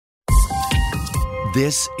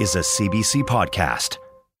This is a CBC podcast.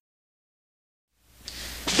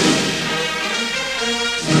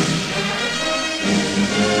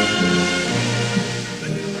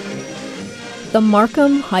 The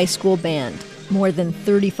Markham High School Band, more than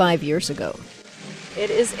 35 years ago. It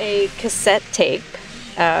is a cassette tape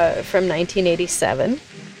from 1987.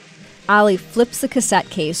 Ali flips the cassette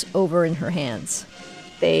case over in her hands.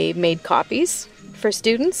 They made copies for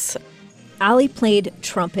students. Ali played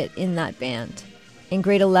trumpet in that band. In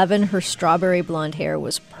grade 11, her strawberry blonde hair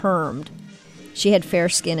was permed. She had fair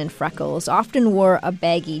skin and freckles, often wore a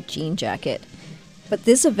baggy jean jacket. But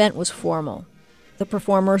this event was formal. The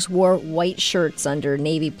performers wore white shirts under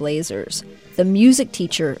navy blazers. The music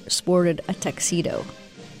teacher sported a tuxedo.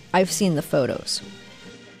 I've seen the photos.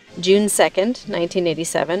 June 2nd,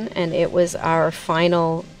 1987, and it was our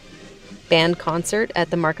final band concert at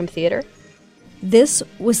the Markham Theatre. This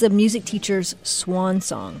was the music teacher's swan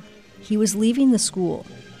song. He was leaving the school.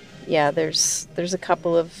 Yeah, there's a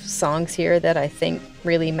couple of songs here that I think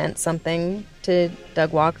really meant something to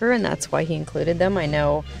Doug Walker, and that's why he included them. I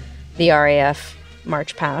know the RAF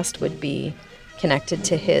March Past would be connected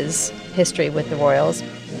to his history with the Royals.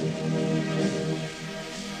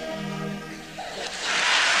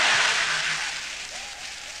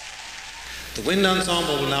 The Wind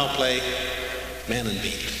Ensemble will now play Man and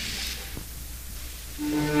Beat.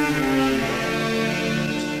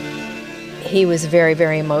 He was very,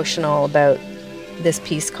 very emotional about this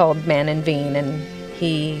piece called Man in Veen, and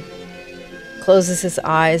he closes his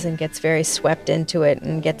eyes and gets very swept into it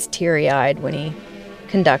and gets teary-eyed when he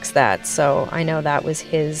conducts that. So I know that was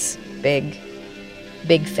his big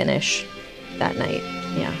finish that night.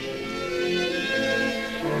 Yeah.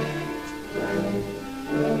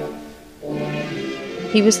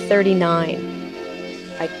 He was 39.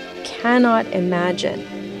 I cannot imagine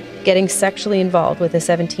getting sexually involved with a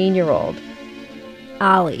 17-year-old.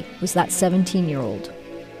 Ali was that 17-year-old.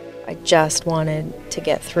 I just wanted to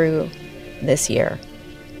get through this year.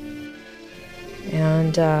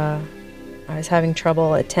 And I was having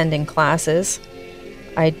trouble attending classes.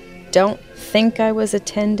 I don't think I was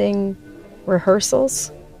attending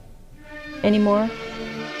rehearsals anymore.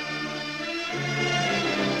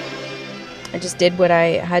 I just did what I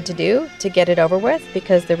had to do to get it over with,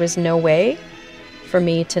 because there was no way for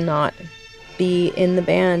me to not be in the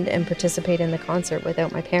band and participate in the concert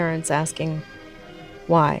without my parents asking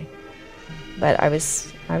why. But I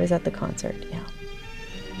was at the concert, yeah.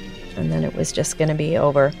 And then it was just going to be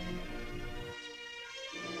over.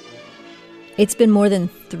 It's been more than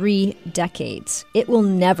 3 decades. It will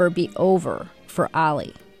never be over for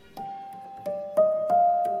Ali.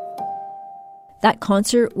 That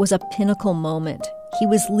concert was a pinnacle moment. He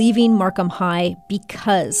was leaving Markham High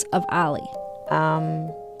because of Ali.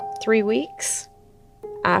 3 weeks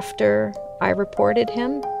after I reported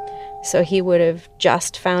him. So he would have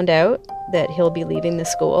just found out that he'll be leaving the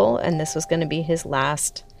school, and this was going to be his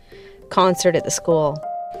last concert at the school.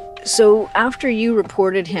 So after you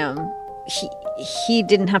reported him, he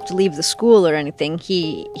didn't have to leave the school or anything.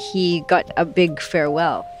 He got a big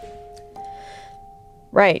farewell.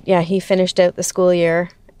 Right, yeah, he finished out the school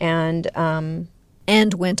year and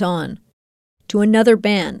went on to another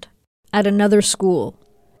band at another school.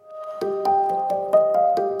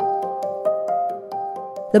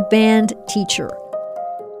 The Band Teacher.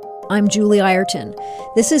 I'm Julie Ireton.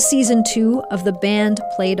 This is season 2 of The Band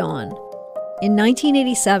Played On. In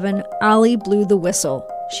 1987, Ali blew the whistle.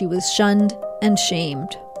 She was shunned and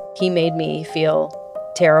shamed. He made me feel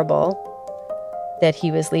terrible that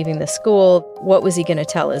he was leaving the school. What was he going to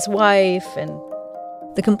tell his wife? And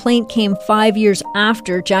the complaint came 5 years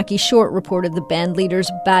after Jackie Short reported the band leader's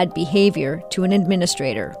bad behavior to an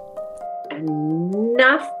administrator. And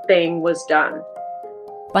nothing was done.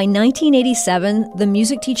 By 1987, the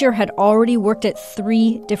music teacher had already worked at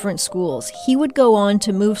 3 different schools. He would go on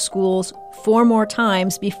to move schools 4 more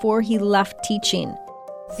times before he left teaching.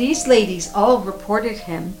 These ladies all reported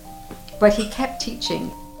him, but he kept teaching.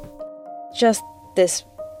 Just this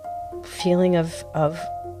feeling of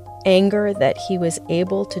anger that he was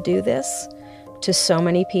able to do this to so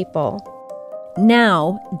many people.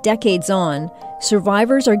 Now, decades on,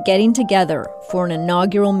 survivors are getting together for an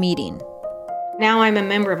inaugural meeting. Now I'm a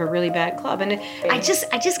member of a really bad club, and I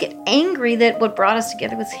just get angry that what brought us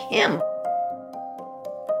together was him.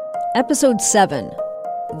 Episode 7.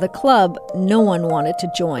 The club no one wanted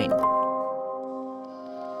to join.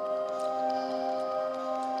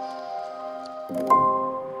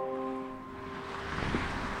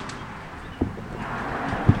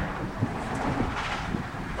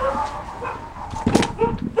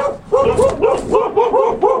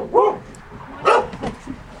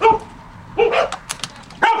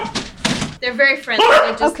 They're very friendly.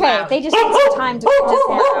 They're just Okay, loud. they just need some time to just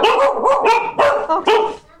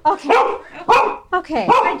Okay.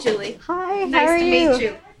 Hi, Julie. Hi, Nice how are to you? meet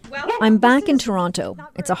you. Well, I'm back in Toronto.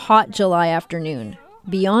 It's a hot July afternoon.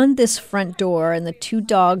 Beyond this front door and the 2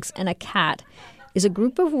 dogs and a cat is a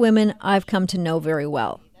group of women I've come to know very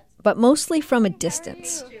well, but mostly from a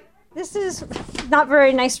distance. This is not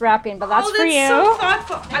very nice wrapping, but that's for you. so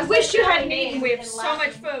thoughtful. I wish you hadn't eaten. We have so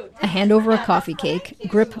much food. I hand over a coffee cake,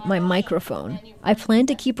 grip my microphone. I plan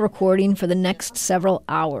to keep recording for the next several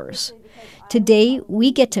hours. Today,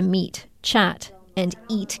 we get to meet, chat, and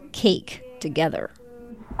eat cake together.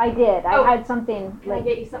 I did. I had something. Can I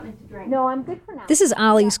get you something to drink? No, I'm good for now. This is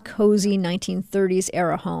Ali's cozy 1930s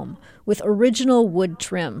era home with original wood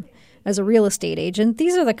trim. As a real estate agent,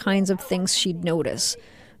 these are the kinds of things she'd notice.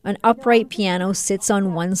 An upright piano sits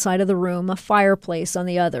on one side of the room, a fireplace on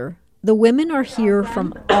the other. The women are here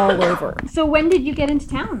from all over. So when did you get into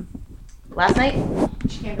town? Last night?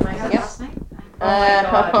 She came to my house last night?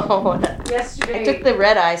 Yesterday. I took the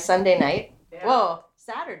red eye Sunday night. Yeah. Whoa,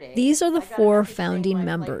 Saturday. These are the 4 founding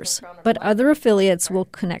members, but other affiliates will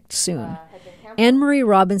connect soon. Anne-Marie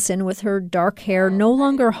Robinson, with her dark hair no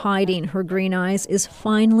longer hiding her green eyes, is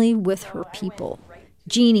finally with her people.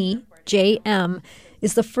 Jeannie, J.M.,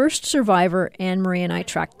 is the first survivor Anne-Marie and I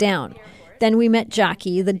tracked down. Then we met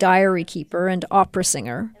Jackie, the diary keeper and opera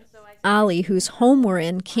singer. Ali, whose home we're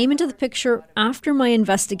in, came into the picture after my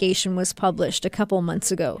investigation was published a couple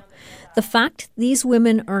months ago. The fact these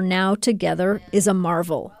women are now together is a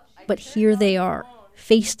marvel. But here they are,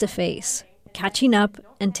 face to face, catching up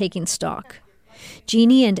and taking stock.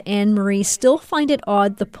 Jeannie and Anne-Marie still find it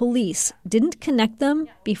odd the police didn't connect them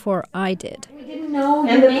before I did. We didn't know.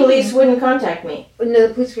 And the police wouldn't contact me. No,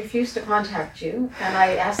 the police refused to contact you, and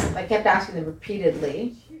I kept asking them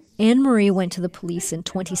repeatedly. Anne-Marie went to the police in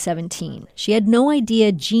 2017. She had no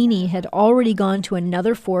idea Jeannie had already gone to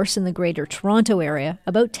another force in the Greater Toronto area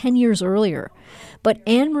about 10 years earlier. But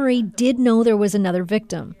Anne-Marie did know there was another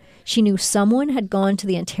victim. She knew someone had gone to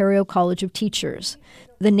the Ontario College of Teachers.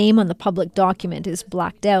 The name on the public document is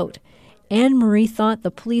blacked out. Anne-Marie thought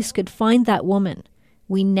the police could find that woman.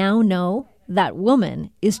 We now know that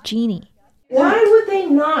woman is Jeannie. Why would they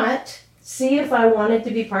not see if I wanted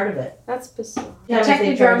to be part of it? That's bizarre.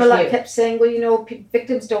 Detective Jarmala kept saying, well,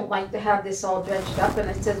 victims don't like to have this all drenched up. And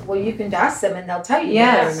I said, well, you can ask them and they'll tell you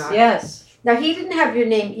whether or not. Yes. Now, he didn't have your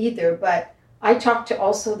name either, but I talked to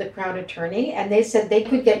also the Crown attorney, and they said they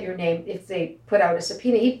could get your name if they put out a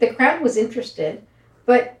subpoena. The Crown was interested,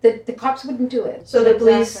 but the cops wouldn't do it. So the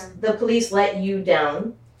police let you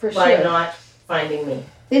down by not finding me.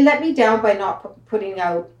 They let me down by not putting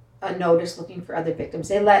out a notice looking for other victims.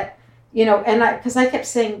 They let, because I kept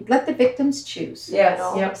saying, let the victims choose.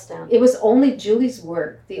 Yes. It was only Julie's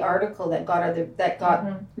work, the article that got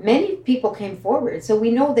many people came forward. So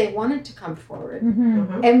we know they wanted to come forward.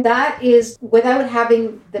 Mm-hmm. And that is without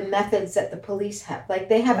having the methods that the police have. Like,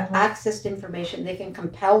 they have access to information. They can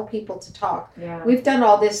compel people to talk. Yeah. We've done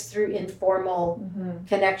all this through informal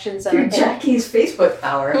connections. Through Jackie's Facebook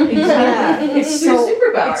power. Yeah. It's her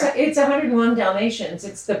superpower. It's 101 Dalmatians.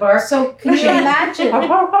 It's the bar. So can you imagine?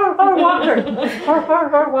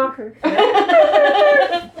 Walker.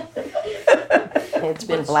 It's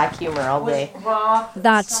been black humor all day.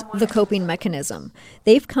 That's the coping mechanism.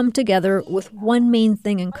 They've come together with one main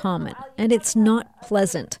thing in common, and it's not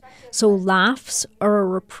pleasant. So laughs are a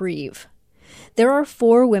reprieve. There are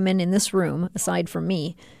 4 women in this room, aside from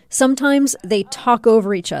me. Sometimes they talk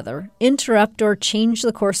over each other, interrupt or change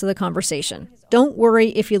the course of the conversation. Don't worry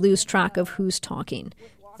if you lose track of who's talking.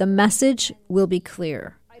 The message will be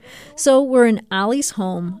clear. So we're in Ali's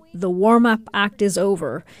home. The warm-up act is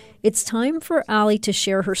over. It's time for Ali to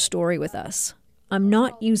share her story with us. I'm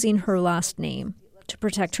not using her last name to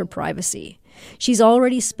protect her privacy. She's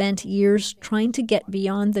already spent years trying to get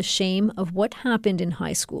beyond the shame of what happened in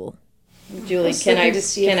high school. Julie, can I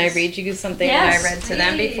read you something that I read to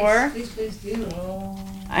them before? Please do.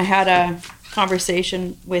 I had a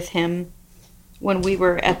conversation with him when we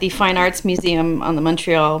were at the Fine Arts Museum on the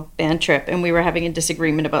Montreal band trip, and we were having a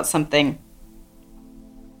disagreement about something.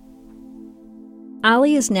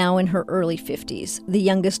 Ali is now in her early 50s, the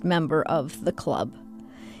youngest member of the club.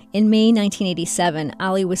 In May 1987,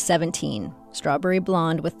 Ali was 17, strawberry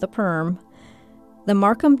blonde with the perm. The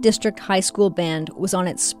Markham District High School Band was on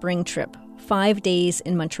its spring trip, 5 days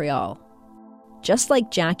in Montreal. Just like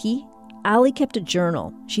Jackie, Ali kept a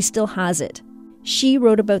journal. She still has it. She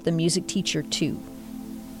wrote about the music teacher, too.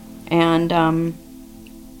 And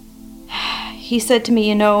he said to me,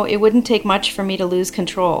 it wouldn't take much for me to lose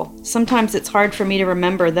control. Sometimes it's hard for me to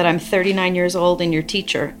remember that I'm 39 years old and your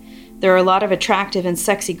teacher. There are a lot of attractive and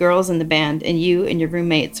sexy girls in the band, and you and your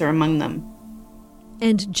roommates are among them.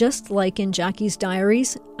 And just like in Jackie's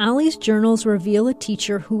diaries, Allie's journals reveal a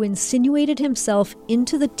teacher who insinuated himself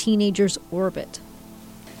into the teenager's orbit.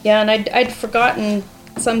 Yeah, and I'd forgotten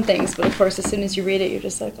some things, but of course, as soon as you read it, you're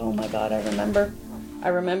just like, oh my God, I remember.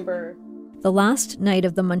 The last night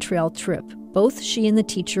of the Montreal trip, both she and the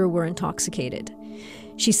teacher were intoxicated.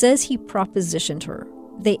 She says he propositioned her.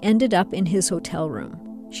 They ended up in his hotel room.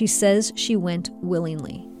 She says she went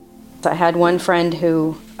willingly. I had one friend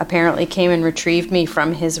who apparently came and retrieved me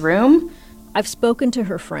from his room. I've spoken to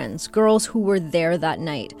her friends, girls who were there that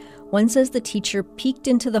night. One says the teacher peeked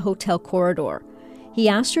into the hotel corridor. He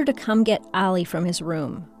asked her to come get Allie from his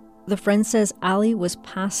room. The friend says Allie was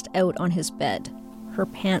passed out on his bed. Her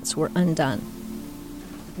pants were undone.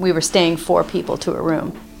 We were staying 4 people to a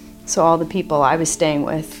room. So all the people I was staying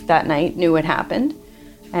with that night knew what happened.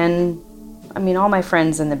 And, all my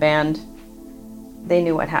friends in the band, they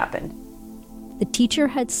knew what happened. The teacher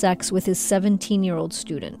had sex with his 17-year-old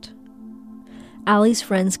student. Allie's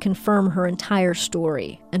friends confirm her entire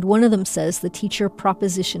story, and one of them says the teacher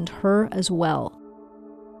propositioned her as well.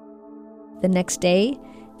 The next day,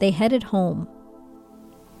 they headed home.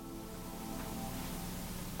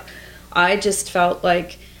 I just felt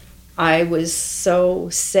like I was so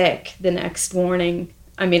sick the next morning.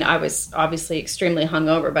 I was obviously extremely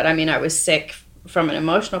hungover, but I was sick from an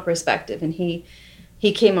emotional perspective. And he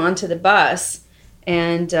came onto the bus,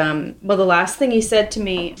 and the last thing he said to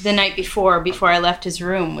me the night before I left his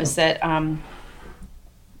room was that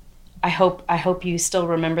I hope you still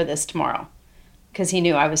remember this tomorrow, because he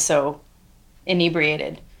knew I was so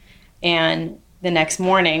inebriated. And the next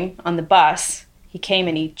morning on the bus, he came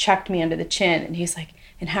and he checked me under the chin, and he's like,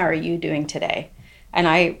 "And how are you doing today?" And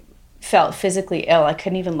I felt physically ill. I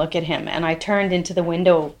couldn't even look at him. And I turned into the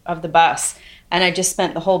window of the bus, and I just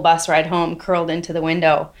spent the whole bus ride home curled into the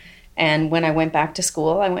window. And when I went back to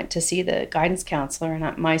school, I went to see the guidance counselor,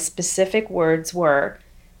 and my specific words were,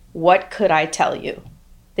 "What could I tell you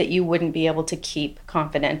that you wouldn't be able to keep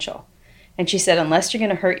confidential?" And she said, "Unless you're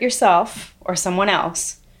going to hurt yourself or someone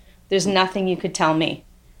else, there's nothing you could tell me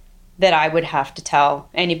that I would have to tell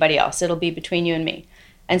anybody else. It'll be between you and me."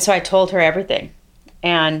 And so I told her everything.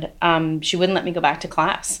 And she wouldn't let me go back to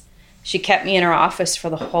class. She kept me in her office for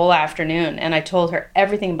the whole afternoon. And I told her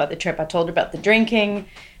everything about the trip. I told her about the drinking.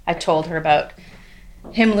 I told her about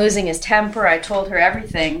him losing his temper. I told her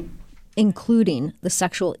everything. Including the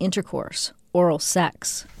sexual intercourse, oral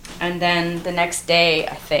sex. And then the next day,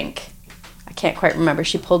 I can't quite remember,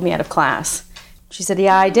 she pulled me out of class. She said,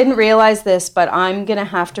 "Yeah, I didn't realize this, but I'm going to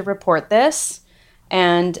have to report this.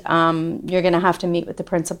 And you're going to have to meet with the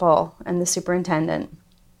principal and the superintendent.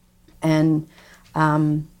 And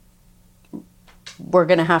we're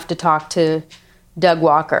going to have to talk to Doug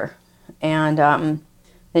Walker." And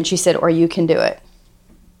then she said, "Or you can do it."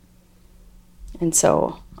 And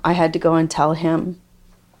so I had to go and tell him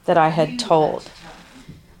that I had told.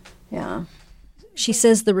 Yeah. She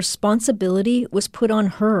says the responsibility was put on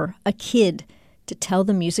her, a kid, to tell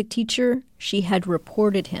the music teacher she had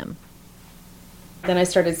reported him. Then I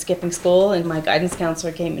started skipping school, and my guidance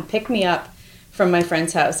counselor came and picked me up from my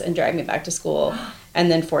friend's house and dragged me back to school,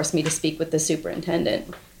 and then forced me to speak with the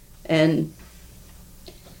superintendent. And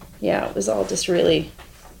yeah, it was all just really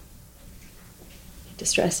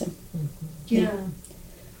distressing. Yeah.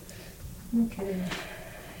 Okay.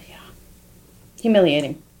 Yeah.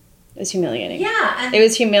 Humiliating. It was humiliating. Yeah. And it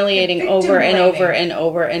was humiliating over and blaming. over and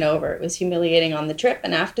over and over. It was humiliating on the trip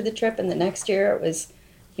and after the trip, and the next year it was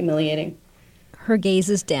humiliating. Her gaze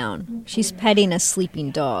is down. She's petting a sleeping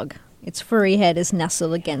dog. Its furry head is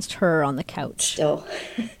nestled against her on the couch.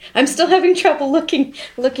 I'm still having trouble looking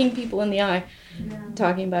people in the eye,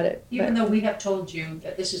 talking about it. Even though we have told you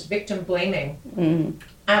that this is victim blaming,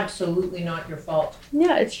 absolutely not your fault.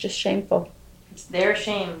 Yeah, it's just shameful. It's their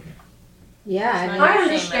shame. Yeah. I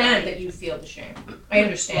understand that you feel the shame. I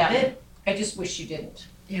understand it. I just wish you didn't.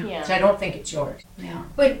 Yeah. So I don't think it's yours. Yeah.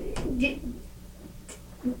 But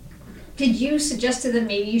did you suggest to them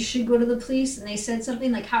maybe you should go to the police, and they said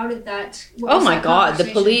something? Like, how did that? Oh my God,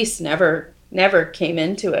 the police never came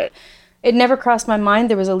into it. It never crossed my mind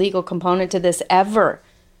there was a legal component to this ever,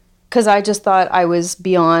 because I just thought I was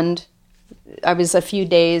a few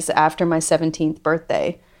days after my 17th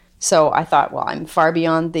birthday. So I thought, well, I'm far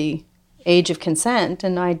beyond the age of consent,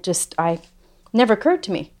 and I never occurred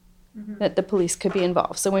to me that the police could be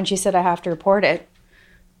involved. So when she said I have to report it,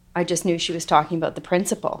 I just knew she was talking about the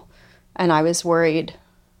principal. And I was worried.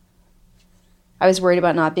 I was worried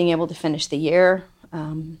about not being able to finish the year.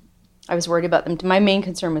 I was worried about them. My main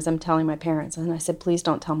concern was them telling my parents. And I said, "Please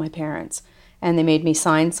don't tell my parents." and they made me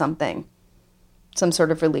sign something, some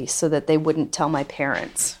sort of release, so that they wouldn't tell my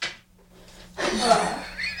parents.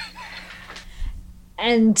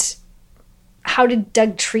 And how did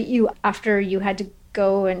Doug treat you after you had to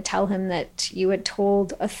go and tell him that you had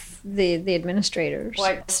told the administrators? Well,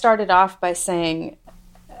 I started off by saying,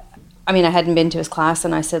 I hadn't been to his class,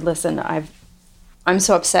 and I said, listen, I'm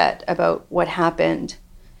so upset about what happened.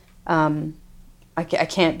 I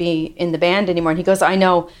can't be in the band anymore. And he goes, I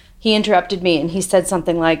know. He interrupted me, and he said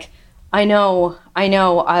something like, I know,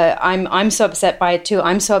 I'm so upset by it too.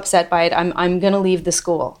 I'm so upset by it. I'm going to leave the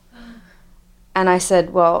school. And I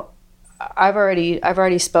said, well, I've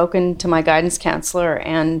already spoken to my guidance counselor,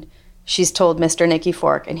 and she's told Mr. Nicky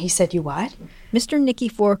Fork. And he said, you what? Mr. Nicky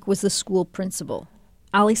Fork was the school principal.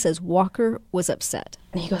 Ali says Walker was upset.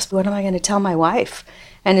 And he goes, what am I going to tell my wife?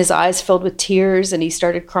 And his eyes filled with tears, and he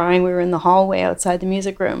started crying. We were in the hallway outside the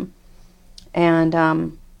music room. And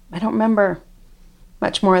I don't remember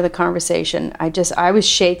much more of the conversation. I was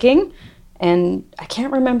shaking, and I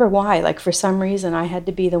can't remember why. Like, for some reason, I had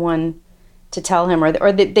to be the one to tell him,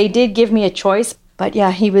 or they did give me a choice. But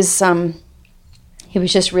yeah, he was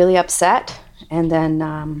just really upset, and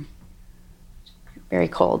then very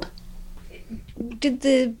cold. Did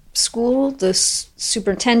the school, the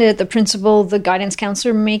superintendent, the principal, the guidance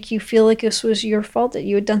counselor make you feel like this was your fault, that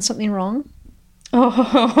you had done something wrong?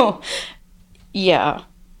 Oh, yeah.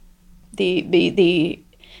 The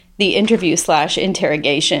interview /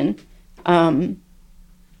 interrogation,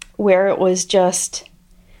 where it was just,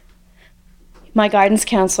 my guidance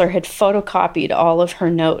counselor had photocopied all of her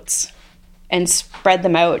notes and spread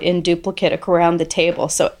them out in duplicate around the table.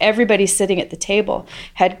 So everybody sitting at the table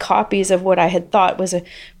had copies of what I had thought was a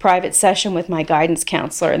private session with my guidance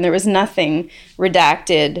counselor. And there was nothing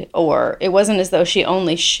redacted, or it wasn't as though she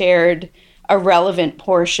only shared a relevant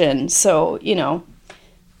portion. So,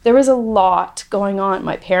 there was a lot going on.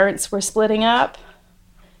 My parents were splitting up.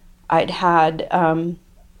 I'd had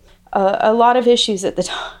a lot of issues at the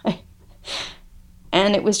time.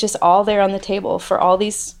 And it was just all there on the table for all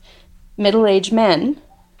these middle-aged men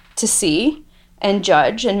to see and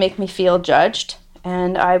judge and make me feel judged.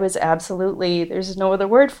 And I was absolutely, there's no other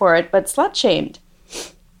word for it, but slut-shamed.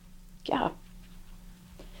 Yeah.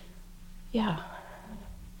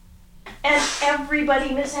 And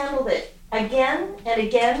everybody mishandled it. Again and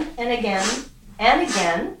again and again and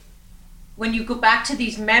again. When you go back to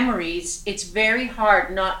these memories, it's very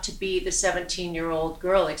hard not to be the 17-year-old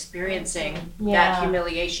girl experiencing that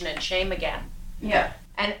humiliation and shame again. Yeah.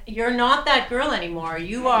 And you're not that girl anymore.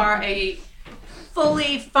 You are a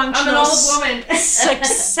fully functional, I'm an old woman.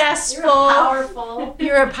 Successful.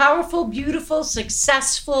 You're a powerful, beautiful,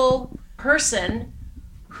 successful person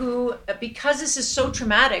who, because this is so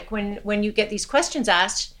traumatic, when you get these questions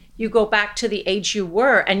asked, you go back to the age you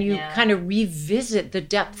were, and you kind of revisit the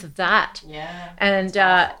depth of that. Yeah. And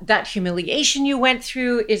that humiliation you went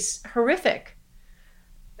through is horrific.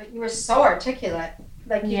 But you were so articulate.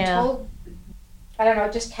 Like, you told, I don't know,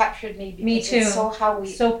 it just captured me. Me too. It's so how we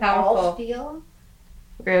so powerful. all feel.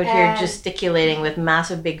 We're out here gesticulating with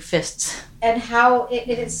massive big fists. And how it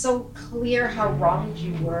is so clear how wronged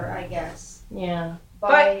you were, I guess. Yeah.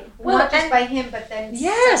 Not just by him, but then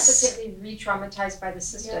Yes. subsequently re-traumatized by the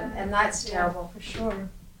system. And that's terrible, for sure.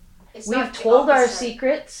 We've told our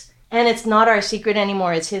secrets, and it's not our secret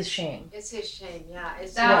anymore. It's his shame. It's his shame, yeah.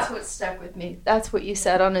 That's what stuck with me. That's what you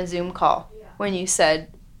said on a Zoom call when you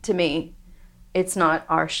said to me, it's not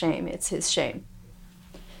our shame, it's his shame.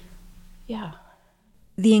 Yeah.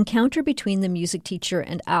 The encounter between the music teacher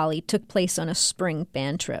and Ali took place on a spring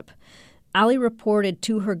band trip. Ali reported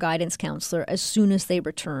to her guidance counselor as soon as they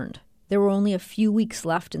returned. There were only a few weeks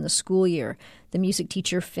left in the school year. The music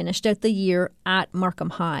teacher finished out the year at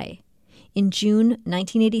Markham High. In June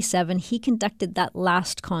 1987, he conducted that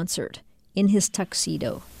last concert in his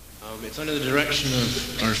tuxedo. It's under the direction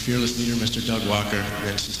of our fearless leader, Mr. Doug Walker, and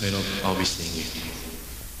it's entitled, I'll Be Seeing You.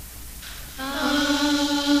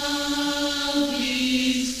 I'll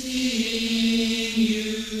be seeing you.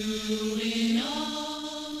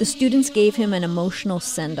 The students gave him an emotional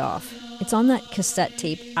send-off. It's on that cassette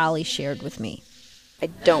tape Ali shared with me. I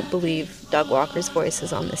don't believe Doug Walker's voice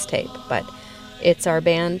is on this tape, but it's our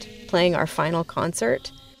band playing our final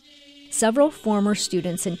concert. Several former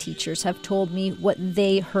students and teachers have told me what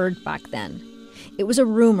they heard back then. It was a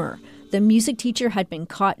rumor. The music teacher had been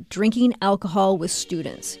caught drinking alcohol with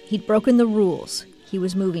students. He'd broken the rules. He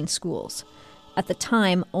was moving schools. At the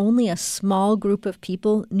time, only a small group of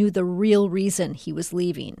people knew the real reason he was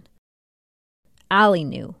leaving. Ali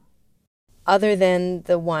knew. Other than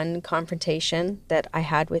the one confrontation that I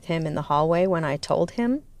had with him in the hallway when I told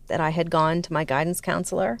him that I had gone to my guidance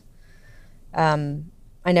counselor,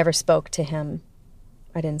 I never spoke to him.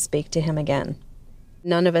 I didn't speak to him again.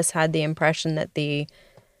 None of us had the impression that the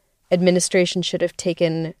administration should have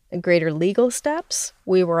taken greater legal steps.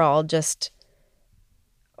 We were all just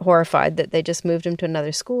horrified that they just moved him to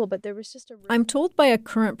another school, but there was just a... I'm told by a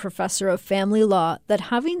current professor of family law that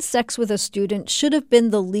having sex with a student should have been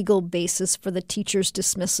the legal basis for the teacher's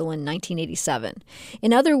dismissal in 1987.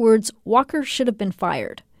 In other words, Walker should have been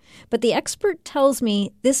fired. But the expert tells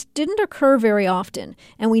me this didn't occur very often,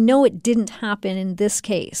 and we know it didn't happen in this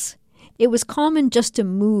case. It was common just to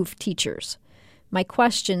move teachers. My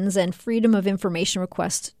questions and Freedom of Information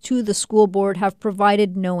requests to the school board have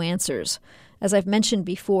provided no answers. As I've mentioned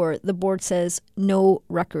before, the board says no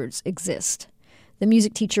records exist. The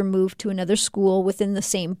music teacher moved to another school within the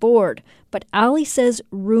same board, but Ali says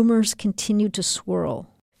rumors continue to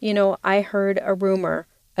swirl. You know, I heard a rumor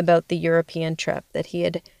about the European trip, that he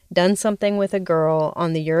had done something with a girl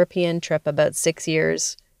on the European trip about 6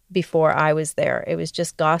 years before I was there. It was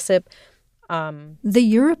just gossip. The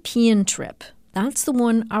European trip. That's the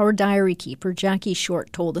one our diary keeper, Jackie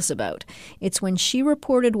Short, told us about. It's when she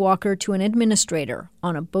reported Walker to an administrator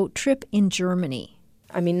on a boat trip in Germany.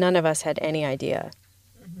 I mean, none of us had any idea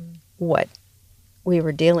what we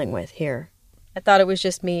were dealing with here. I thought it was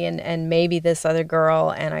just me and maybe this other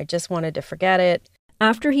girl, and I just wanted to forget it.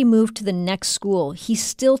 After he moved to the next school, he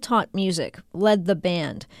still taught music, led the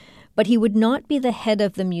band, but he would not be the head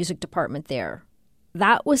of the music department there.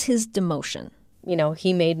 That was his demotion. You know,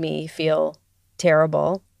 he made me feel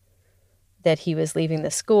terrible that he was leaving the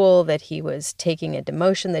school, that he was taking a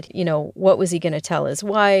demotion, that, you know, what was he going to tell his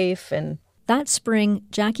wife? And that spring,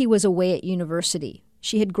 Jackie was away at university.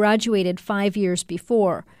 She had graduated 5 years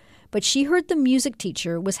before, but she heard the music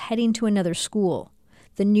teacher was heading to another school.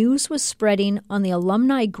 The news was spreading on the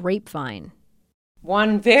alumni grapevine.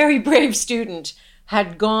 One very brave student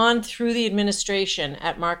had gone through the administration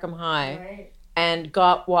at Markham High and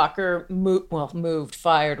got Walker moved,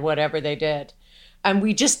 fired, whatever they did. And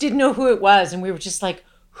we just didn't know who it was. And we were just like,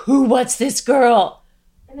 what's this girl?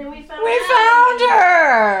 And then we found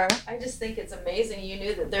her. I just think it's amazing. You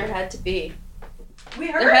knew that there had to be. We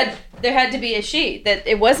heard. There had to be a she. That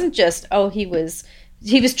it wasn't just, he was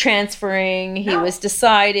transferring, he was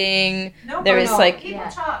deciding. People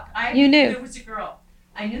talk. You knew. There was a girl.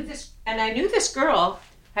 I knew this girl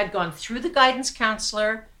had gone through the guidance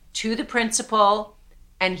counselor to the principal,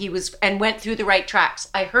 and went through the right tracks.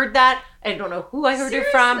 I heard that. I don't know who I heard it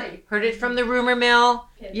from. Heard it from the rumor mill.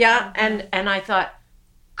 Yeah, and I thought,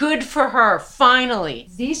 good for her, finally.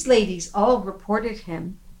 These ladies all reported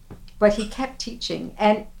him, but he kept teaching.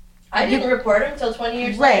 And I didn't report him until 20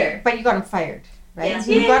 years later. later. Right, but you got him fired, right? Yeah.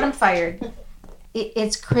 You got him fired.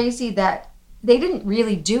 It's crazy that they didn't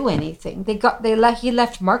really do anything. He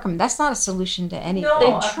left Markham. That's not a solution to anything. No,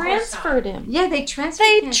 they transferred him. Yeah, they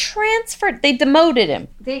transferred him. They demoted him.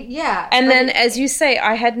 And then, as you say,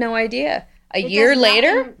 I had no idea. A year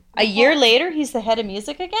later, he's the head of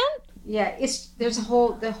music again? Yeah,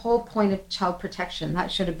 the whole point of child protection.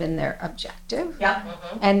 That should have been their objective. Yeah.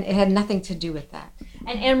 And it had nothing to do with that.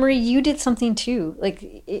 And Anne-Marie, you did something too.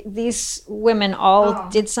 These women all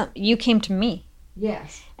did something. You came to me.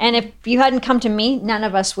 Yes. And if you hadn't come to me, none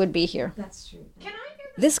of us would be here. That's true.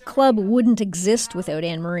 This club wouldn't exist without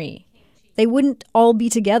Anne-Marie. They wouldn't all be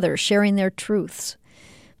together sharing their truths.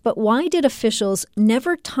 But why did officials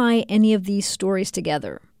never tie any of these stories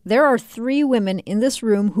together? There are 3 women in this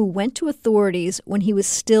room who went to authorities when he was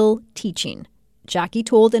still teaching. Jackie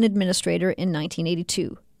told an administrator in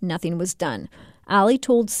 1982. Nothing was done. Ali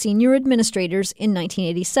told senior administrators in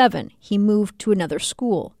 1987. He moved to another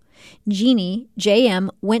school. Jeannie,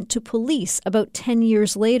 J.M., went to police about 10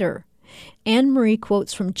 years later. Anne-Marie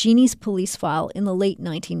quotes from Jeannie's police file in the late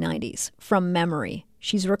 1990s, from memory.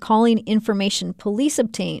 She's recalling information police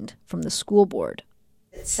obtained from the school board.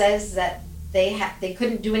 It says that they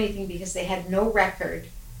couldn't do anything because they had no record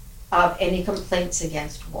of any complaints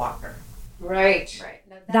against Walker. Right.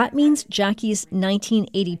 That means Jackie's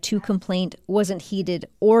 1982 complaint wasn't heeded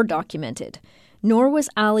or documented. Nor was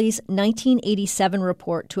Ali's 1987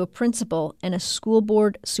 report to a principal and a school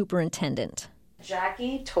board superintendent.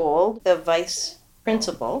 Jackie told the vice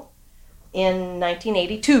principal in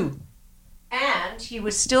 1982. And he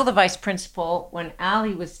was still the vice principal when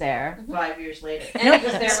Ali was there 5 years later. And he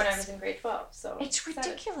was there when I was in grade 12. So it's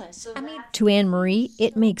ridiculous. To Anne-Marie,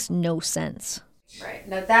 it makes no sense. Right.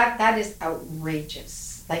 Now that is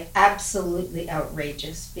outrageous. Absolutely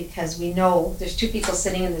outrageous, because we know there's 2 people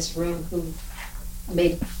sitting in this room who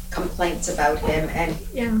made complaints about him, and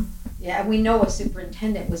and we know a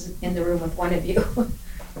superintendent was in the room with one of you.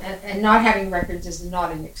 And not having records is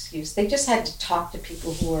not an excuse. They just had to talk to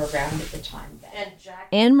people who were around at the time.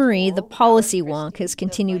 Anne-Marie, the policy wonk, has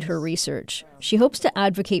continued her research. She hopes to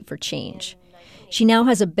advocate for change. She now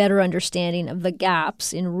has a better understanding of the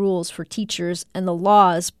gaps in rules for teachers and the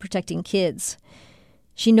laws protecting kids.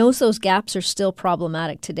 She knows those gaps are still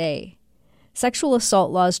problematic today. Sexual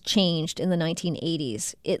assault laws changed in the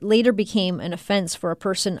 1980s. It later became an offense for a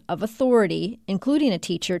person of authority, including a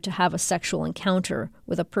teacher, to have a sexual encounter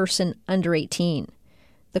with a person under 18.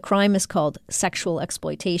 The crime is called sexual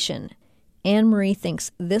exploitation. Anne-Marie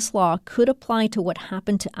thinks this law could apply to what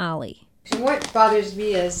happened to Ali. What bothers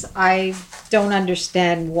me is I don't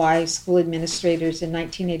understand why school administrators in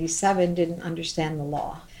 1987 didn't understand the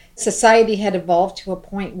law. Society had evolved to a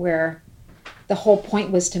point where the whole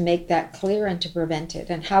point was to make that clear and to prevent it.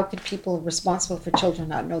 And how could people responsible for children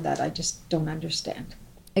not know that? I just don't understand.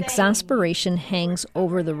 Exasperation hangs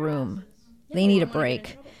over the room. They need a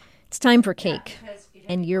break. It's time for cake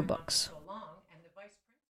and yearbooks.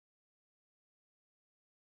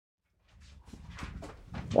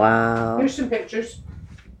 Wow. Here's some pictures.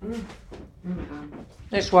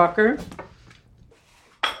 Nice Walker.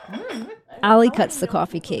 Ali cuts the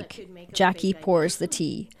coffee cake. Jackie pours the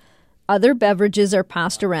tea. Other beverages are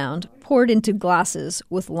passed around, poured into glasses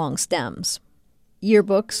with long stems.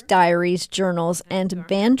 Yearbooks, diaries, journals, and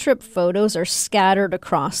band trip photos are scattered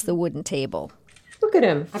across the wooden table. Look at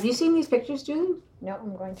him. Have you seen these pictures, Julie? No,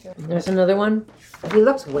 I'm going to. There's another one. He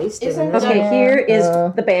looks wasted. Okay, here is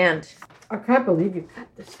the band. I can't believe you cut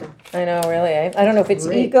this stuff. I know, really. I don't know if it's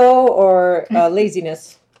ego or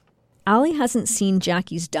laziness. Ali hasn't seen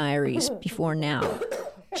Jackie's diaries before now.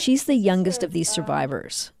 She's the youngest of these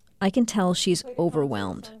survivors. I can tell she's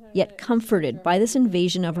overwhelmed, yet comforted by this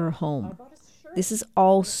invasion of her home. This is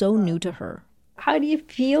all so new to her. How do you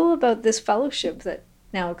feel about this fellowship that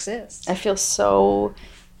now exists? I feel so,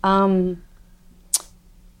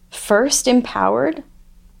 first, empowered,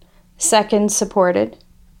 second, supported,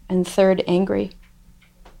 and third, angry,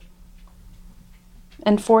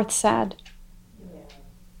 and fourth, sad.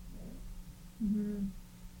 Mm-hmm.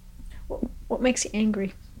 What makes you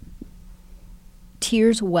angry?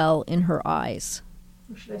 Tears well in her eyes.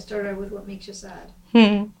 Or should I start out with what makes you sad?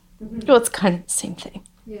 Well, it's kind of the same thing.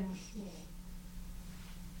 Yeah.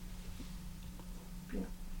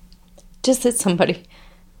 Just that somebody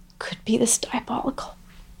could be this diabolical.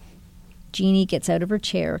 Jeannie gets out of her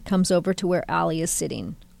chair, comes over to where Ali is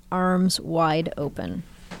sitting, arms wide open.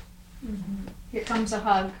 Mm-hmm. Here comes a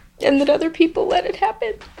hug. And that other people let it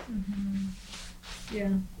happen. Mm-hmm.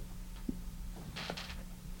 Yeah.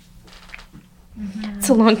 Mm-hmm. It's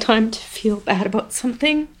a long time to feel bad about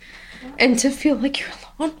something and to feel like you're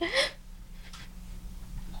alone.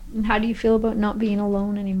 And how do you feel about not being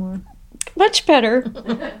alone anymore? Much better.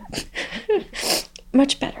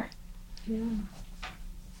 Much better. Yeah.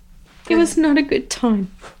 It was not a good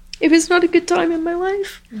time. It was not a good time in my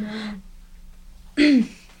life. No.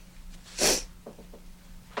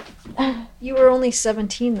 You were only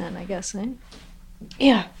 17 then, I guess, eh?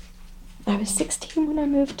 Yeah. I was 16 when I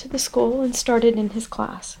moved to the school and started in his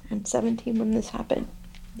class, and 17 when this happened.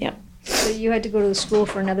 Yeah. So you had to go to the school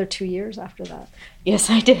for another 2 years after that?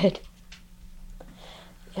 Yes, I did.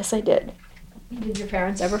 Yes, I did. Did your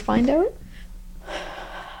parents ever find out?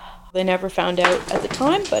 They never found out at the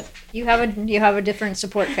time, but You have a different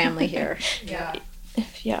support family here. Yeah.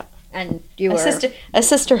 yeah. And you were... A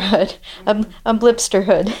sisterhood. A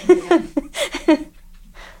blipsterhood.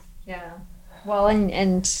 Yeah. Well,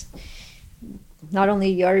 and not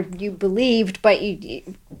only are you believed, but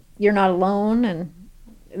you're not alone, and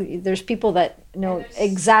there's people that know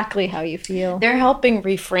exactly how you feel. They're helping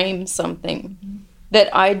reframe something that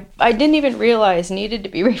I didn't even realize needed to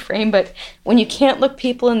be reframed, but when you can't look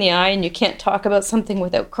people in the eye and you can't talk about something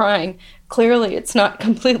without crying, clearly it's not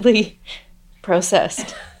completely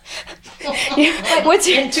processed. What's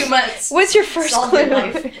your, in 2 months. What's your first Solve clue? your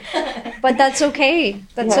life. But that's okay.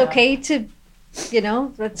 That's Yeah. okay to,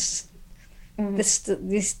 that's...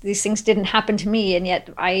 These things didn't happen to me, and yet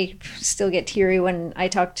I still get teary when I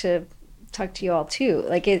talk to you all too.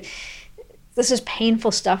 Like this is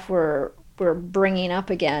painful stuff we're bringing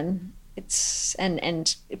up again. It's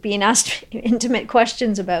and being asked intimate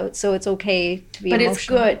questions about. So it's okay to be. But emotional. it's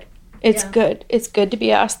good. It's good. It's good to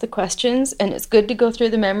be asked the questions, and it's good to go through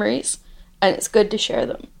the memories, and it's good to share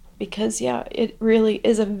them because it really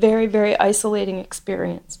is a very, very isolating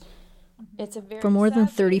experience. For more than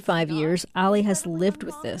 35 years, Ali has lived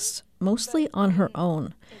with this, mostly on her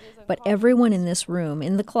own. But everyone in this room,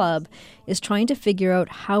 in the club, is trying to figure out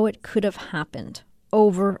how it could have happened,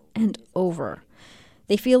 over and over.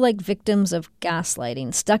 They feel like victims of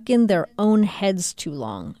gaslighting, stuck in their own heads too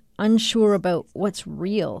long, unsure about what's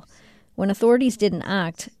real. When authorities didn't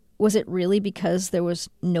act, was it really because there was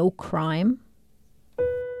no crime?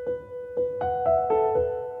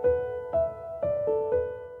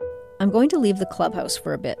 I'm going to leave the clubhouse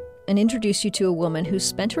for a bit and introduce you to a woman who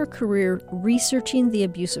spent her career researching the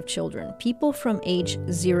abuse of children, people from age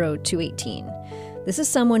 0 to 18. This is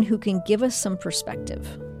someone who can give us some perspective.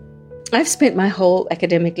 I've spent my whole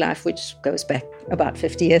academic life, which goes back about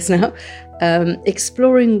 50 years now,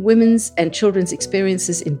 exploring women's and children's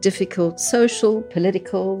experiences in difficult social,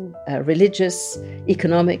 political, religious,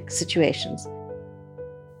 economic situations.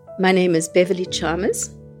 My name is Beverly Chalmers.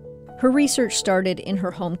 Her research started in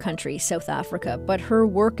her home country, South Africa, but her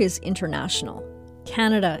work is international.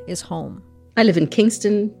 Canada is home. I live in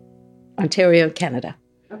Kingston, Ontario, Canada.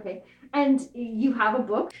 Okay. And you have a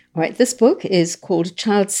book? All right, this book is called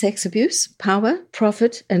Child Sex Abuse, Power,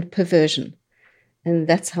 Profit, and Perversion. And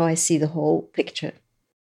that's how I see the whole picture.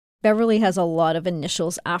 Beverly has a lot of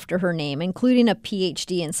initials after her name, including a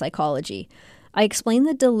PhD in psychology. I explain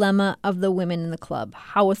the dilemma of the women in the club,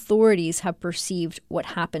 how authorities have perceived what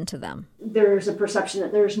happened to them. There's a perception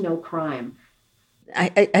that there's no crime.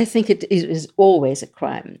 I think it is always a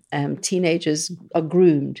crime. Teenagers are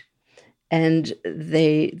groomed and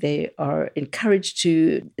they are encouraged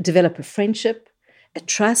to develop a friendship, a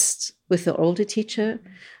trust with the older teacher.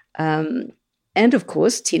 And of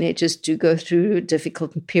course, teenagers do go through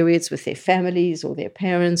difficult periods with their families or their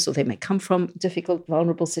parents, or they may come from difficult,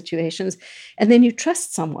 vulnerable situations. And then you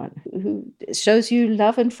trust someone who shows you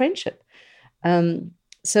love and friendship.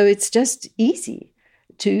 So it's just easy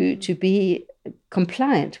to be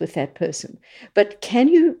compliant with that person. But can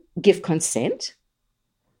you give consent?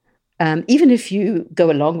 Even if you go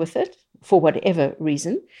along with it, for whatever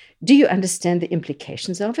reason, do you understand the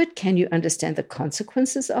implications of it? Can you understand the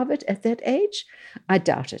consequences of it at that age? I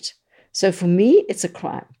doubt it. So for me, it's a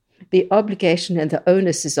crime. The obligation and the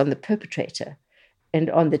onus is on the perpetrator and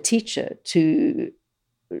on the teacher to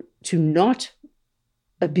not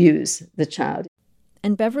abuse the child.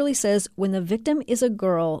 And Beverly says when the victim is a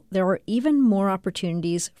girl, there are even more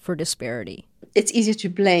opportunities for disparity. It's easier to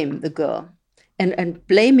blame the girl. And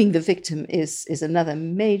blaming the victim is another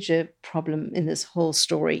major problem in this whole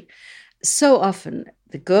story. So often,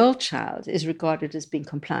 the girl child is regarded as being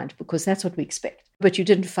compliant because that's what we expect. But you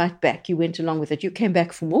didn't fight back. You went along with it. You came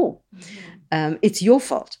back for more. Mm-hmm. It's your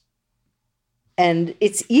fault. And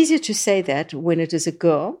it's easier to say that when it is a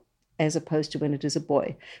girl as opposed to when it is a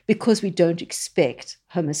boy, because we don't expect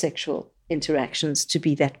homosexual interactions to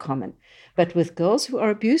be that common. But with girls who are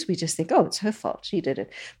abused, we just think, oh, it's her fault, she did it.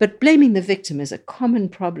 But blaming the victim is a common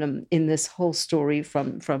problem in this whole story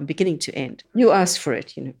from beginning to end. You asked for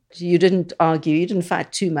it, you didn't argue, you didn't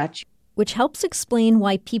fight too much. Which helps explain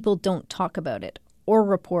why people don't talk about it or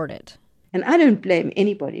report it. And I don't blame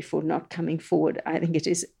anybody for not coming forward. I think it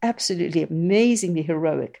is absolutely amazingly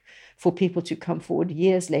heroic for people to come forward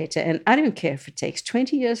years later. And I don't care if it takes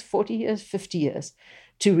 20 years, 40 years, 50 years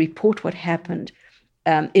to report what happened.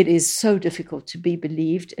 It is so difficult to be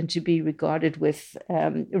believed and to be regarded with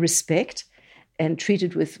respect and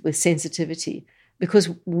treated with sensitivity, because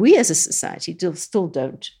we as a society still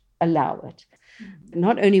don't allow it.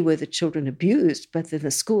 Not only were the children abused, but then the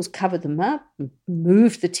schools covered them up,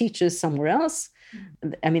 moved the teachers somewhere else.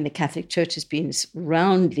 I mean, the Catholic Church has been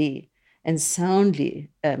roundly and soundly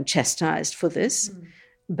chastised for this,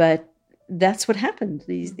 but that's what happened.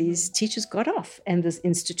 These teachers got off and the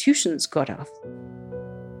institutions got off.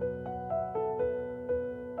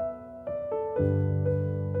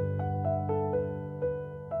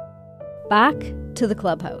 Back to the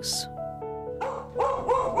clubhouse.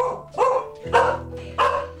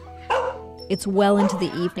 It's well into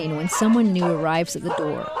the evening when someone new arrives at the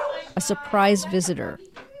door. A surprise visitor.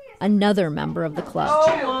 Another member of the club.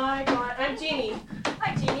 Oh my God, I'm Jeannie.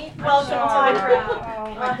 Hi Jeannie. Welcome to my club.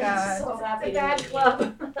 Oh my God. I'm so happy. It's a bad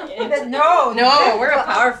club. No, we're a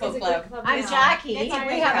powerful club. I'm Jackie.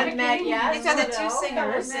 We haven't met yet. These are the two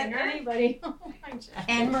singers. Anybody?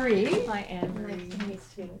 Anne-Marie. Hi Anne-Marie. Nice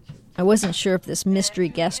to meet you. I wasn't sure if this mystery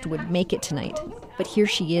guest would make it tonight, but here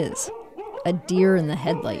she is. A deer in the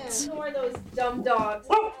headlights. Who are those dumb dogs?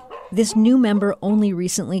 This new member only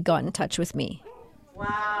recently got in touch with me.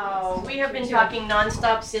 Wow, we have been talking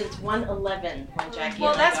nonstop since 1:11 when Jackie.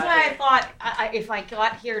 Well, and I that's got why here. I thought if I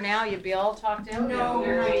got here now, you'd be all talked to. No,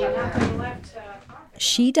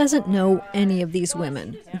 She doesn't know any of these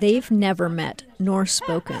women. They've never met nor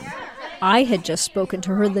spoken. I had just spoken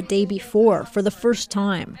to her the day before for the first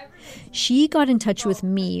time. She got in touch with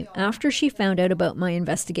me after she found out about my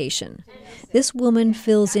investigation. This woman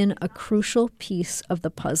fills in a crucial piece of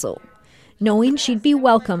the puzzle. Knowing she'd be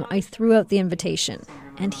welcome, I threw out the invitation.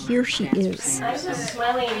 And here she is. I'm just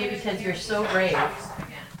smiling at you because you're so brave.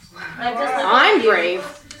 I'm brave.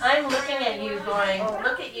 I'm looking at you going,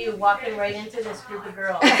 look at you walking right into this group of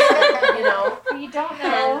girls. You know? You don't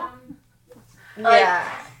know.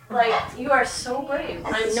 Like, you are so brave.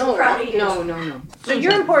 I'm so proud of you. No. So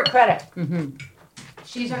you're in Port Credit. Mm-hmm.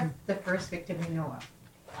 She's the first victim we know of.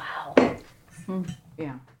 Wow.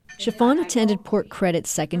 Yeah. Chiffon attended Port Credit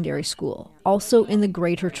Secondary School, also in the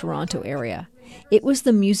Greater Toronto area. It was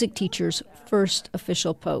the music teacher's first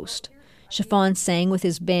official post. Chiffon sang with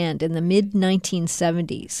his band in the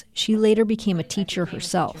mid-1970s. She later became a teacher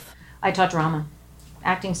herself. I taught drama,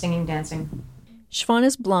 acting, singing, dancing. Chiffon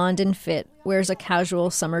is blonde and fit, wears a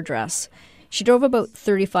casual summer dress. She drove about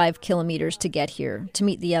 35 kilometers to get here, to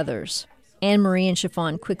meet the others. Anne-Marie and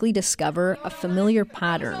Chiffon quickly discover a familiar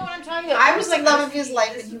pattern. I was like the love of his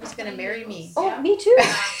life and he was going to marry me. Oh, me too.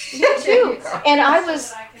 Me too. And I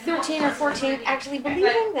was 13 or 14 actually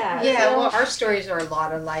believing that. Yeah, well, our stories are a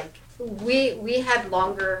lot alike. We had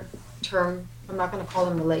longer term, I'm not going to call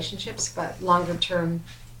them relationships, but longer term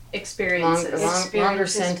Experiences. Longer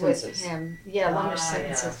sentences. With him. Yeah, longer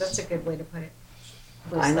sentences. Yes. That's a good way to put it.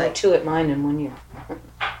 I know 2 at mine in 1 year.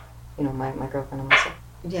 You know, my girlfriend and myself.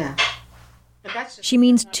 Yeah. She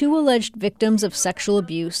means 2 alleged victims of sexual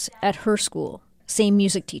abuse at her school, same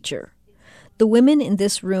music teacher. The women in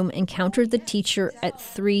this room encountered the teacher at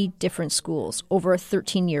 3 different schools over a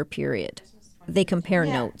 13-year period. They compare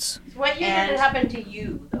notes. What year did it happen to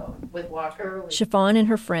you, though, with Walker? Chiffon and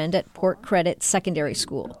her friend at Port Credit Secondary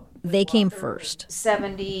School. They came first.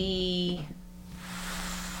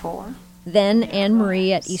 74. Then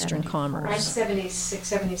Anne-Marie at Eastern 76. I'm Commerce. 76,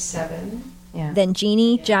 77. Yeah. Then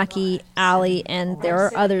Jeannie, Jackie, Allie, and there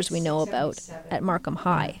are others we know about at Markham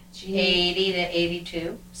High. 80 to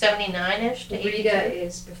 82. 79-ish to 82. Rita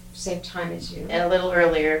is the same time as you. And a little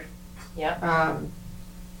earlier. Yep.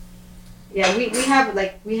 Yeah,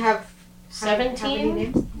 we have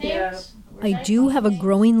 17 names? I do have a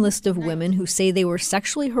growing list of women who say they were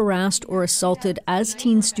sexually harassed or assaulted as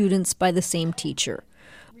teen students by the same teacher.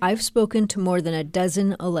 I've spoken to more than a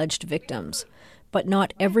dozen alleged victims, but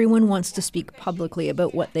not everyone wants to speak publicly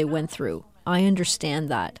about what they went through. I understand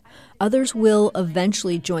that. Others will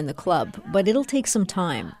eventually join the club, but it'll take some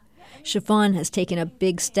time. Chiffon has taken a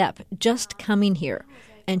big step just coming here,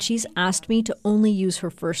 and she's asked me to only use her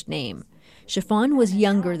first name. Chiffon was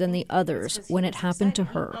younger than the others when it happened to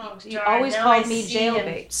her. He always called me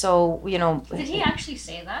jailbait. So, you know. Did he actually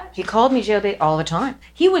say that? He called me jailbait all the time.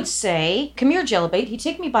 He would say, "Come here, jailbait." He'd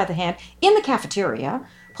take me by the hand in the cafeteria,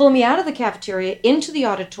 pull me out of the cafeteria into the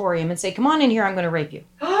auditorium and say, "Come on in here, I'm going to rape you."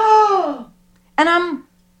 Oh! And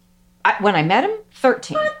when I met him,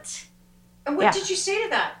 13. What? And what did you say to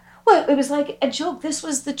that? Well, it was like a joke. This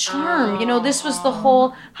was the charm. You know, this was the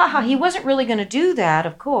whole, he wasn't really going to do that,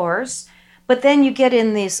 of course. But then you get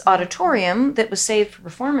in this auditorium that was saved for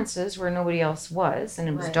performances where nobody else was, and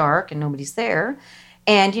it was dark and nobody's there.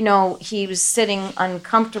 And, you know, he was sitting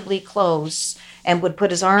uncomfortably close and would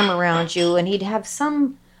put his arm around you, and he'd have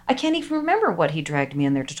I can't even remember what he dragged me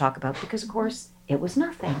in there to talk about because, of course, it was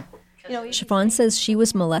nothing. Chiffon says she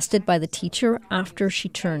was molested by the teacher after she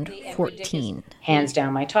turned 14. Hands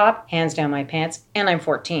down my top, hands down my pants, and I'm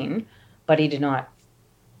 14, but he did not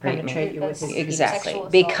Penetrate you with his exactly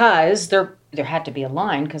because there had to be a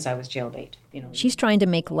line because I was jailbait. You know, she's trying to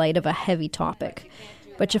make light of a heavy topic,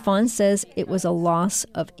 but Chiffon says it was a loss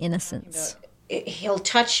of innocence. He'll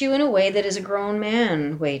touch you in a way that is a grown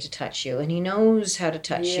man way to touch you, and he knows how to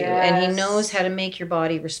touch you, and he knows how to make your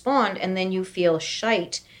body respond, and then you feel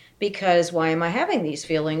shite because why am I having these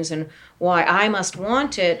feelings and why I must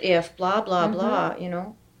want it if blah blah blah, you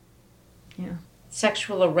know. Yeah.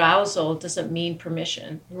 Sexual arousal doesn't mean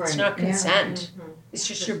permission. Right. It's not consent. Yeah. It's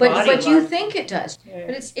just your body. But you think it does. Yeah.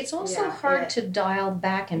 But it's also hard to dial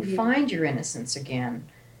back and find your innocence again.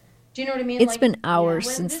 Do you know what I mean? It's been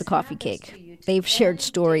hours since the coffee cake. They've shared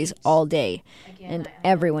stories all day, and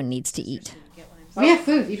everyone needs to eat. We have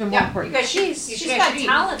food, even more important. Because she's got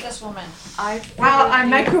talent, this woman. I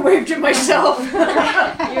microwaved it myself.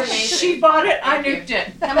 She bought it, I nuked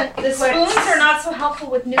it. The spoons are not so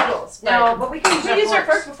helpful with noodles. No, but we can use our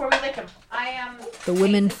forks before we lick them. The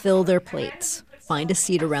women fill their plates. Find a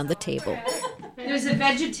seat around the table. There's a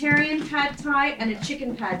vegetarian pad thai and a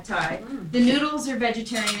chicken pad thai. The noodles are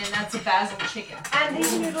vegetarian, and that's a basil chicken. And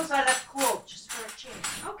these noodles are that cool, just for a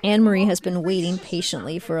Anne-Marie has been waiting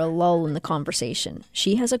patiently for a lull in the conversation.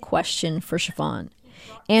 She has a question for Chiffon.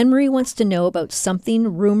 Anne-Marie wants to know about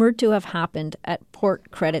something rumored to have happened at Port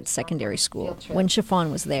Credit Secondary School when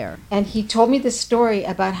Chiffon was there. And he told me this story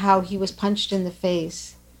about how he was punched in the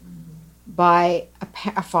face by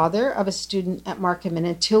a father of a student at Markham, and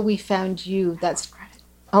until we found you,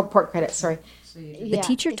 Port Credit, sorry. The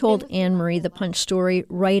teacher told Anne-Marie the punch story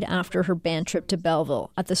right after her band trip to Belleville,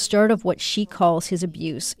 at the start of what she calls his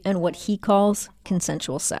abuse and what he calls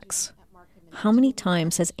consensual sex. How many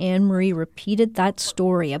times has Anne-Marie repeated that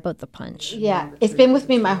story about the punch? Yeah, it's been with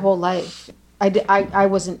me my whole life. I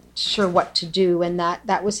wasn't sure what to do, and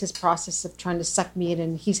that was his process of trying to suck me in,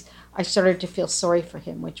 and I started to feel sorry for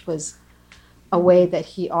him, which was a way that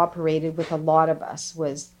he operated with a lot of us,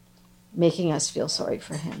 was making us feel sorry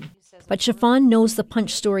for him. But Chiffon knows the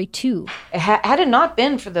punch story too. Had it not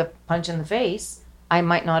been for the punch in the face, I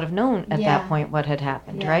might not have known at that point what had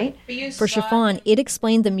happened, right? For Chiffon, it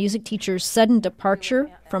explained the music teacher's sudden departure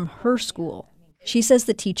from her school. She says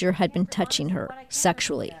the teacher had been touching her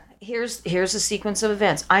sexually. Here's a sequence of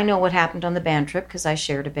events. I know what happened on the band trip because I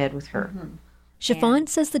shared a bed with her. Mm-hmm. Chiffon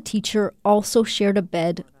says the teacher also shared a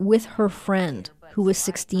bed with her friend, who was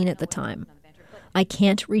 16 at the time. I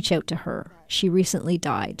can't reach out to her. She recently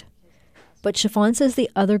died. But Chiffon says the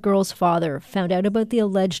other girl's father found out about the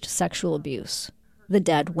alleged sexual abuse. The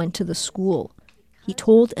dad went to the school. He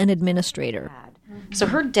told an administrator. So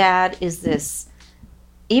her dad is this,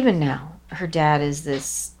 even now, her dad is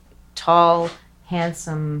this tall,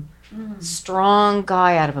 handsome, strong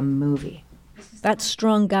guy out of a movie. That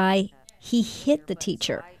strong guy, he hit the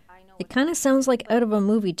teacher. It kind of sounds like out of a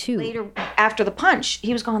movie, too. Later, after the punch,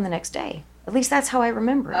 he was gone the next day. At least that's how I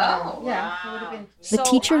remember it. Oh, yeah. It would have been. The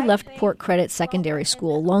teacher left Port Credit Secondary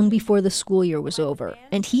School long before the school year was over,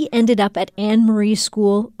 and he ended up at Anne-Marie's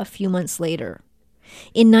school a few months later.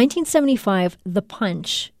 In 1975, the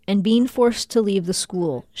punch and being forced to leave the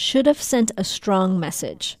school should have sent a strong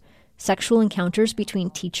message. Sexual encounters between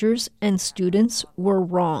teachers and students were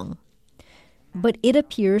wrong. But it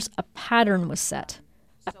appears a pattern was set,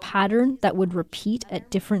 a pattern that would repeat at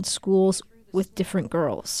different schools with different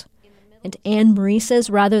girls. And Anne-Marie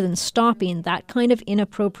says rather than stopping that kind of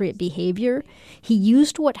inappropriate behavior, he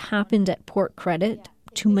used what happened at Port Credit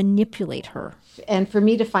to manipulate her. And for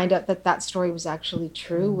me to find out that story was actually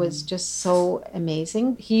true was just so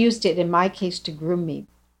amazing. He used it, in my case, to groom me.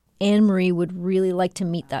 Anne-Marie would really like to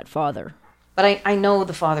meet that father. But I know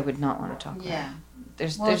the father would not want to talk about it.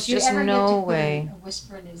 There's just no way. A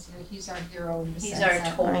whisper in his ear, he's our hero. He's our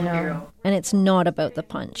total hero. And it's not about the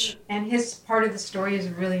punch. And his part of the story is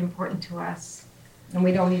really important to us. And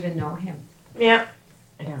we don't even know him. Yeah.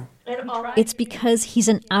 It's because he's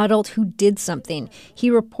an adult who did something. He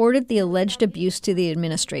reported the alleged abuse to the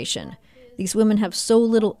administration. These women have so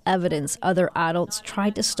little evidence other adults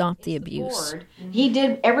tried to stop the abuse. He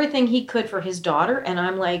did everything he could for his daughter, and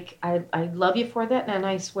I'm like, I love you for that, and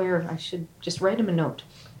I swear I should just write him a note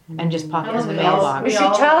and just pop it in the mailbox. We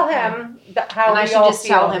should tell him how and I we should all just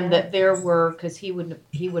feel. tell him that there were, because he would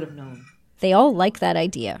have known. They all like that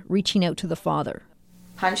idea, reaching out to the father.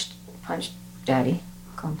 Punch Daddy.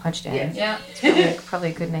 Call him Punch Daddy. Yeah. It's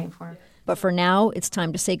probably a good name for him. But for now, it's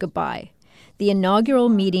time to say goodbye. The inaugural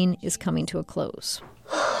meeting is coming to a close.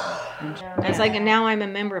 It's like now I'm a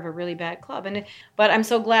member of a really bad club, but I'm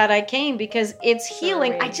so glad I came because it's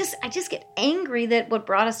healing. I just get angry that what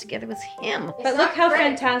brought us together was him. But look how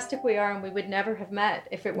fantastic we are, and we would never have met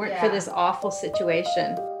if it weren't for this awful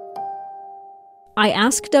situation. I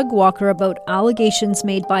asked Doug Walker about allegations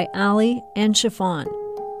made by Allie and Chiffon.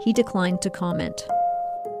 He declined to comment.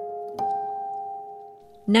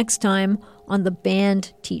 Next time on The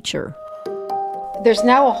Band Teacher. There's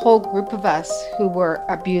now a whole group of us who were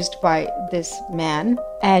abused by this man,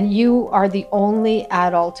 and you are the only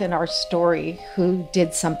adult in our story who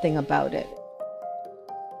did something about it.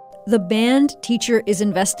 The Band Teacher is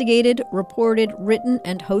investigated, reported, written,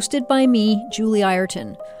 and hosted by me, Julie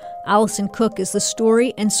Ireton. Allison Cook is the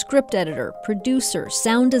story and script editor, producer,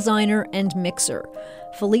 sound designer, and mixer.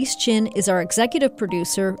 Felice Chin is our executive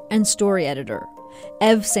producer and story editor.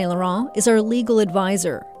 Eve Saint Laurent is our legal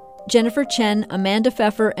advisor. Jennifer Chen, Amanda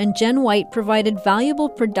Pfeffer, and Jen White provided valuable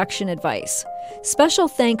production advice. Special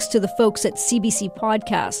thanks to the folks at CBC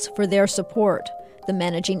Podcasts for their support. The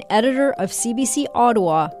managing editor of CBC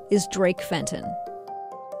Ottawa is Drake Fenton.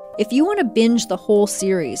 If you want to binge the whole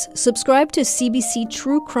series, subscribe to CBC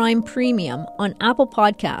True Crime Premium on Apple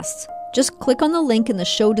Podcasts. Just click on the link in the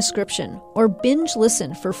show description or binge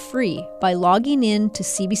listen for free by logging in to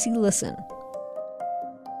CBC Listen.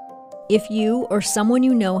 If you or someone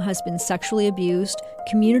you know has been sexually abused,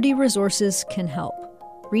 community resources can help.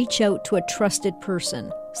 Reach out to a trusted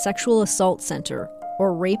person, sexual assault center,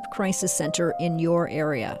 or rape crisis center in your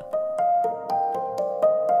area.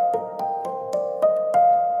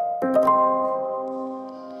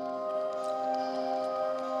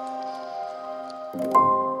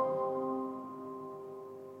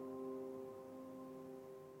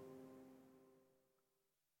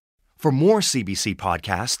 For more CBC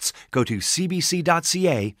podcasts, go to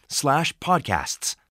cbc.ca/podcasts.